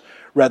others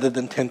rather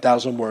than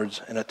 10,000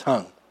 words in a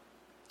tongue.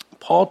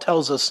 Paul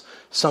tells us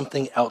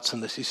something else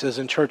in this. He says,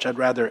 in church, I'd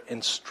rather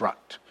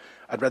instruct.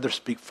 I'd rather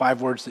speak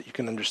 5 words that you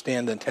can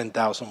understand than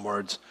 10,000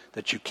 words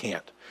that you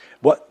can't.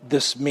 What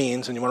this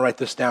means, and you want to write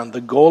this down,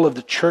 the goal of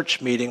the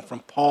church meeting from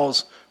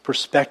Paul's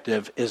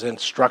perspective is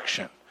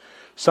instruction.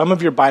 Some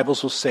of your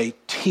Bibles will say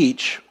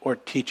teach or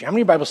teaching. How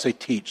many Bibles say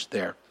teach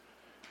there?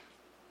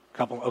 A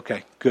couple?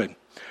 Okay, good.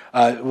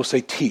 We'll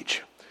say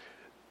teach.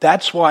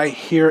 That's why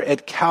here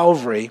at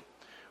Calvary,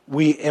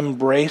 we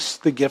embrace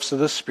the gifts of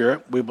the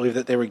Spirit. We believe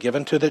that they were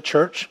given to the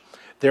church.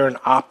 They're in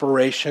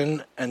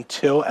operation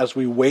until, as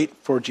we wait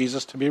for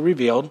Jesus to be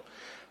revealed.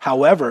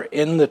 However,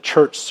 in the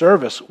church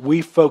service,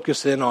 we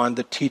focus in on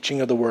the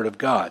teaching of the Word of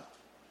God.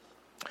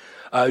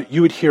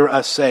 You would hear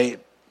us say,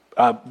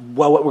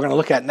 what we're going to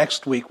look at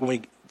next week when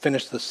we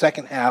finish the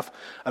second half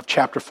of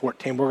chapter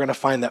 14, we're going to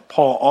find that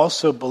Paul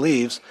also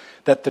believes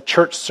that the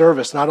church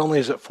service, not only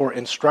is it for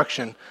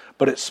instruction,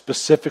 but it's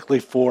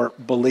specifically for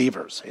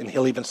believers. And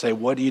he'll even say,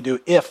 what do you do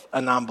if a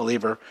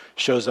non-believer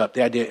shows up?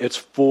 The idea, it's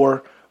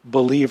for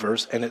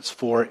believers and it's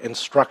for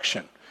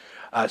instruction.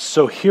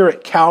 So here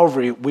at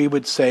Calvary, we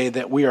would say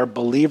that we are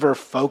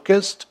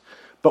believer-focused,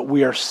 but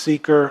we are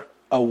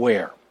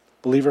seeker-aware.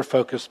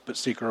 Believer-focused, but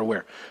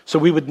seeker-aware. So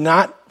we would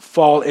not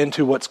fall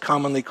into what's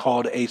commonly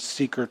called a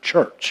seeker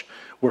church,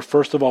 where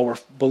first of all, we're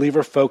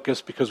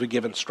believer-focused because we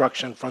give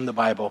instruction from the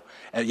Bible,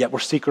 and yet we're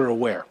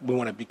seeker-aware. We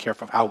want to be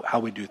careful of how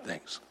we do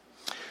things.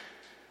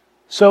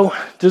 So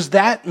does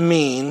that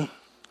mean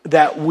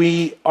that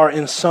we are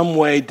in some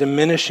way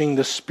diminishing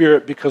the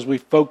Spirit because we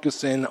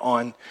focus in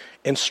on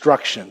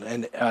instruction?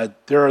 And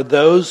there are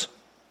those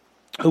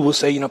who will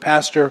say,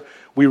 Pastor,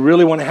 we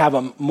really want to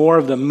have more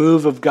of the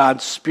move of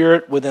God's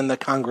Spirit within the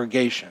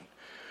congregation.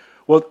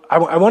 Well,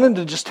 I wanted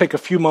to just take a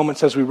few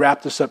moments as we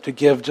wrap this up to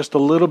give just a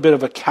little bit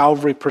of a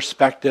Calvary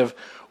perspective,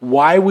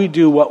 why we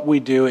do what we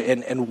do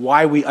and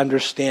why we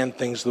understand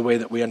things the way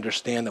that we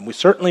understand them. We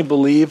certainly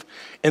believe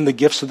in the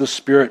gifts of the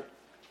Spirit.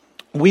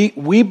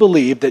 We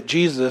believe that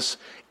Jesus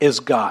is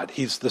God.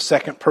 He's the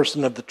second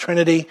person of the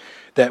Trinity,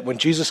 that when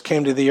Jesus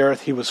came to the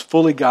earth, he was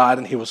fully God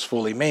and he was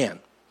fully man.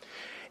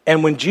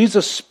 And when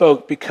Jesus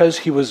spoke, because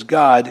he was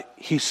God,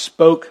 he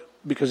spoke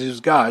because he was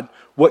God.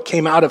 What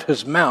came out of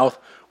his mouth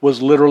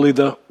was literally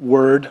the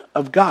Word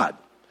of God.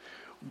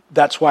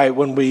 That's why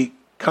when we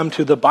come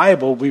to the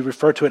Bible, we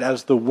refer to it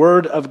as the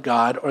Word of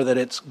God, or that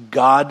it's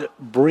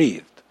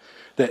God-breathed.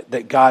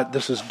 That God,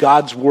 this is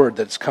God's Word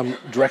that's come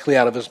directly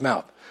out of his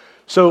mouth.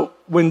 So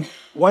when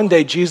one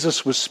day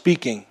Jesus was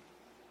speaking,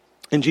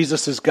 and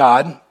Jesus is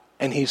God,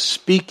 and he's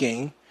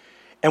speaking,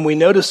 and we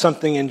notice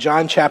something in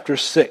John chapter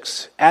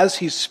 6. As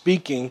he's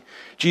speaking,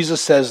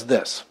 Jesus says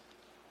this.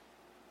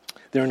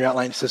 There in your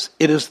outline, it says,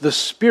 it is the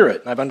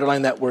Spirit, and I've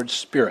underlined that word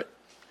Spirit,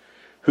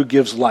 who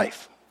gives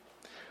life.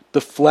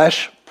 The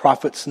flesh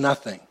profits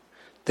nothing.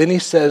 Then he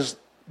says,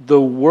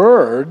 the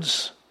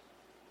words,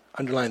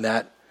 underline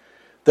that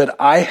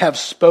I have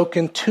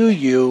spoken to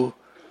you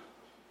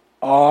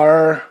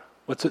are,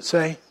 what's it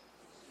say?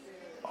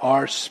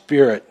 Our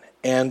spirit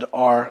and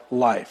our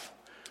life.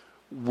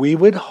 We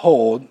would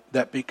hold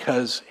that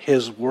because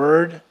his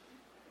word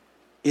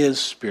is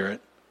spirit,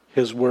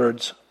 his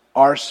words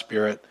are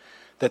spirit,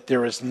 that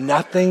there is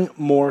nothing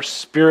more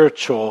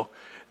spiritual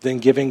than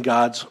giving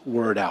God's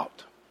word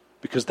out.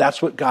 Because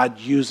that's what God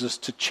uses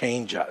to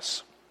change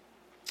us.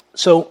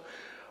 So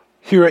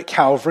here at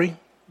Calvary,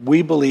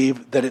 We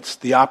believe that it's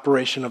the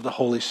operation of the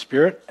Holy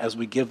Spirit as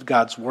we give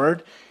God's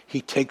word.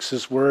 He takes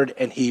his word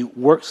and he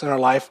works in our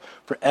life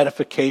for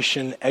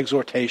edification,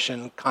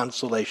 exhortation,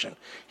 consolation.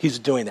 He's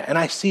doing that. And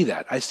I see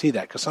that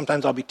because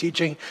sometimes I'll be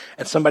teaching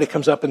and somebody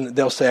comes up and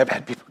they'll say, I've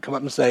had people come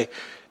up and say,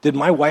 did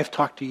my wife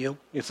talk to you?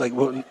 It's like,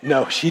 well,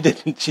 no, she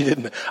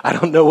didn't. I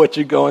don't know what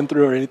you're going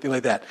through or anything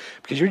like that.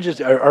 Because you're just,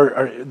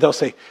 or they'll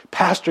say,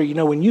 Pastor,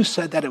 when you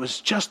said that, it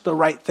was just the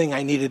right thing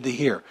I needed to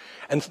hear.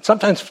 And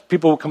sometimes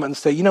people will come up and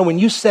say, when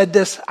you said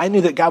this, I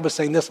knew that God was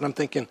saying this. And I'm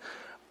thinking,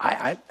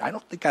 I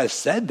don't think I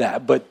said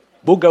that, but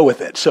we'll go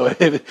with it. So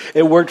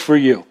it worked for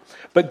you.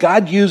 But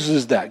God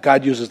uses that.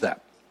 God uses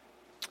that.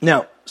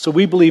 Now, so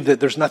we believe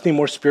that there's nothing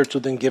more spiritual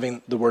than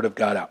giving the word of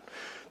God out.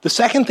 The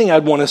second thing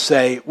I'd want to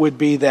say would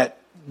be that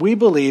we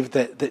believe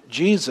that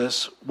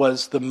Jesus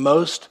was the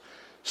most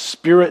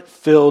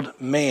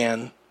spirit-filled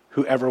man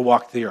who ever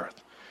walked the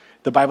earth.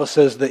 The Bible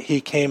says that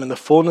he came in the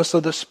fullness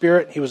of the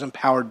Spirit. He was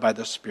empowered by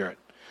the Spirit.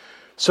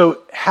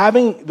 So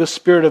having the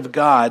Spirit of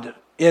God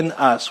in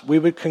us, we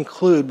would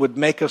conclude, would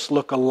make us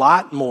look a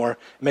lot more,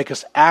 make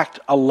us act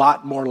a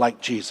lot more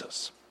like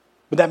Jesus.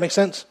 Would that make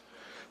sense?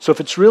 So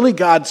if it's really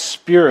God's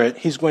Spirit,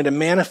 he's going to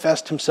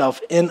manifest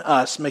himself in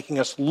us, making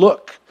us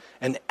look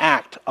and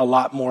act a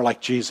lot more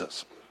like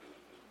Jesus.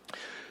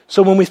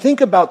 So when we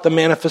think about the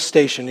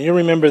manifestation, you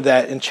remember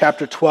that in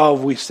chapter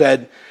 12 we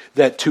said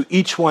that to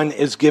each one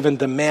is given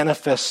the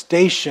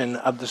manifestation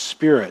of the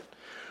Spirit.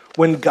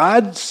 When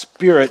God's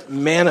Spirit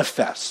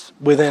manifests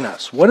within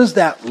us, what does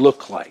that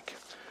look like?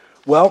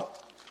 Well,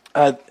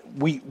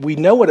 we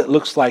know what it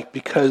looks like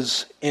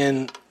because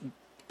in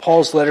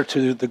Paul's letter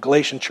to the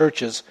Galatian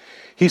churches,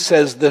 he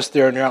says this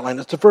there in your outline.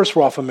 It's a verse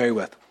we're all familiar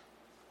with.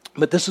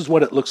 But this is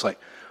what it looks like.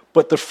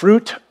 But the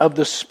fruit of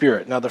the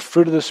Spirit. Now, the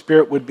fruit of the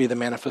Spirit would be the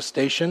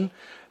manifestation,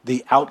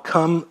 the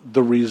outcome,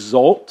 the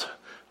result,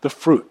 the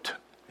fruit.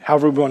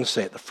 However we want to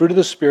say it. The fruit of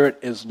the Spirit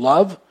is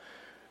love,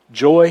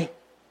 joy,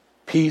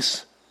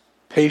 peace,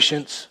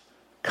 patience,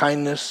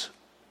 kindness,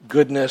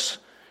 goodness,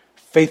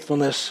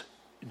 faithfulness,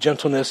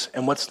 gentleness,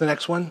 and what's the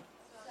next one?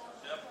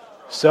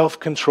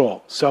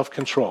 Self-control.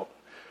 Self-control.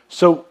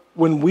 So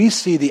when we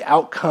see the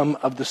outcome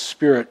of the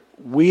Spirit,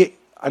 we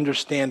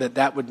understand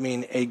that would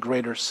mean a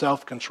greater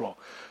self-control.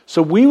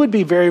 So we would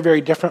be very,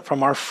 very different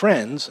from our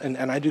friends, and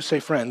I do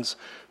say friends,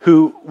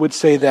 who would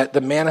say that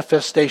the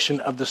manifestation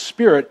of the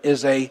Spirit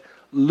is a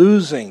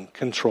losing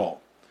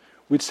control.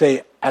 We'd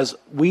say, as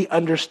we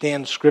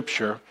understand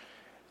Scripture,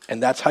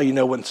 and that's how you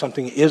know when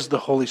something is the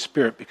Holy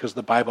Spirit, because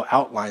the Bible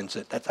outlines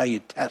it. That's how you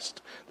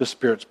test the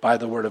spirits, by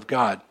the Word of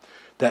God.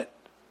 That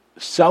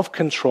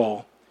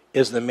self-control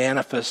is the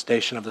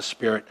manifestation of the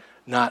Spirit,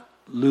 not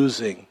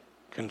losing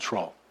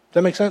control. Does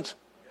that make sense?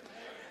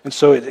 And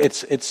so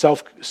it's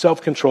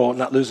self-control,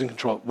 not losing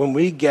control. When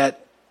we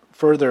get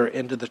further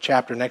into the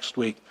chapter next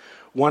week,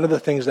 one of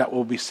the things that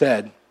will be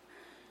said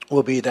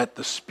will be that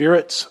the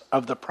spirits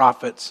of the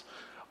prophets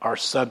are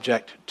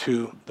subject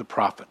to the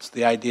prophets.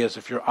 The idea is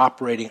if you're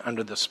operating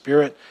under the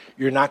Spirit,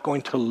 you're not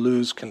going to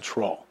lose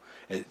control.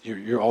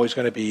 You're always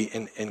going to be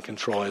in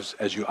control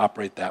as you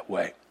operate that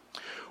way.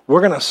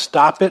 We're going to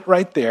stop it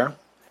right there,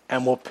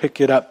 and we'll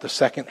pick it up the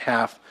second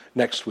half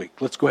next week.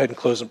 Let's go ahead and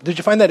close them. Did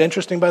you find that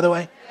interesting, by the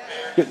way?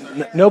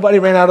 Yeah. Nobody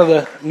ran out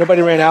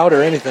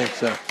or anything,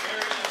 so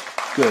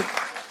good.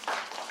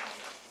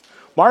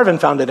 Marvin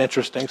found it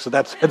interesting, so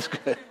that's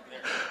good.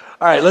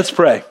 All right, let's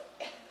pray.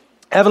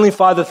 Heavenly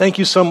Father, thank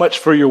you so much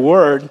for your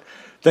word.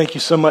 Thank you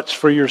so much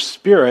for your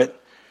Spirit.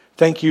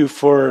 Thank you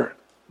for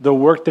the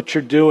work that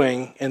you're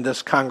doing in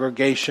this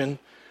congregation.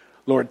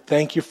 Lord,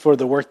 thank you for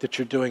the work that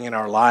you're doing in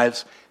our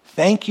lives.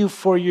 Thank you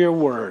for your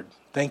word.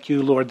 Thank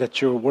you, Lord,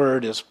 that your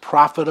word is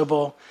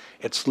profitable,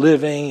 it's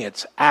living,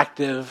 it's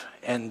active,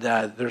 and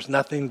there's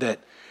nothing that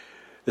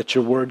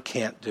your word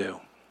can't do.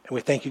 And we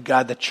thank you,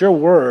 God, that your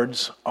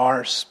words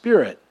are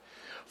Spirit.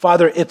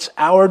 Father, it's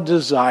our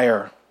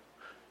desire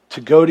to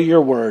go to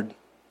your word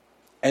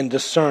and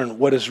discern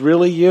what is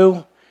really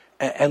you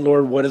and,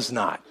 Lord, what is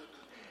not.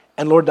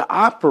 And, Lord, to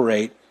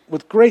operate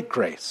with great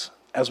grace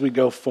as we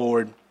go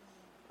forward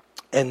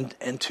and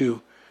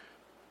to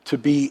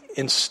be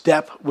in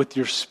step with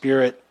your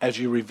Spirit as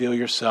you reveal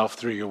yourself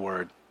through your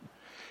word.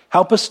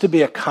 Help us to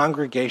be a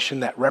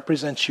congregation that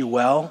represents you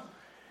well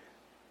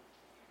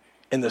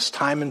in this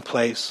time and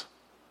place,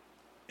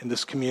 in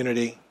this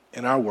community,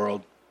 in our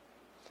world.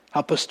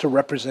 Help us to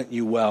represent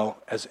you well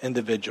as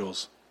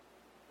individuals.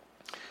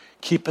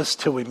 Keep us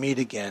till we meet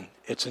again.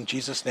 It's in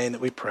Jesus' name that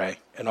we pray.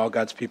 And all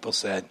God's people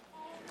said.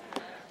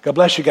 God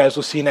bless you guys.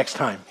 We'll see you next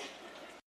time.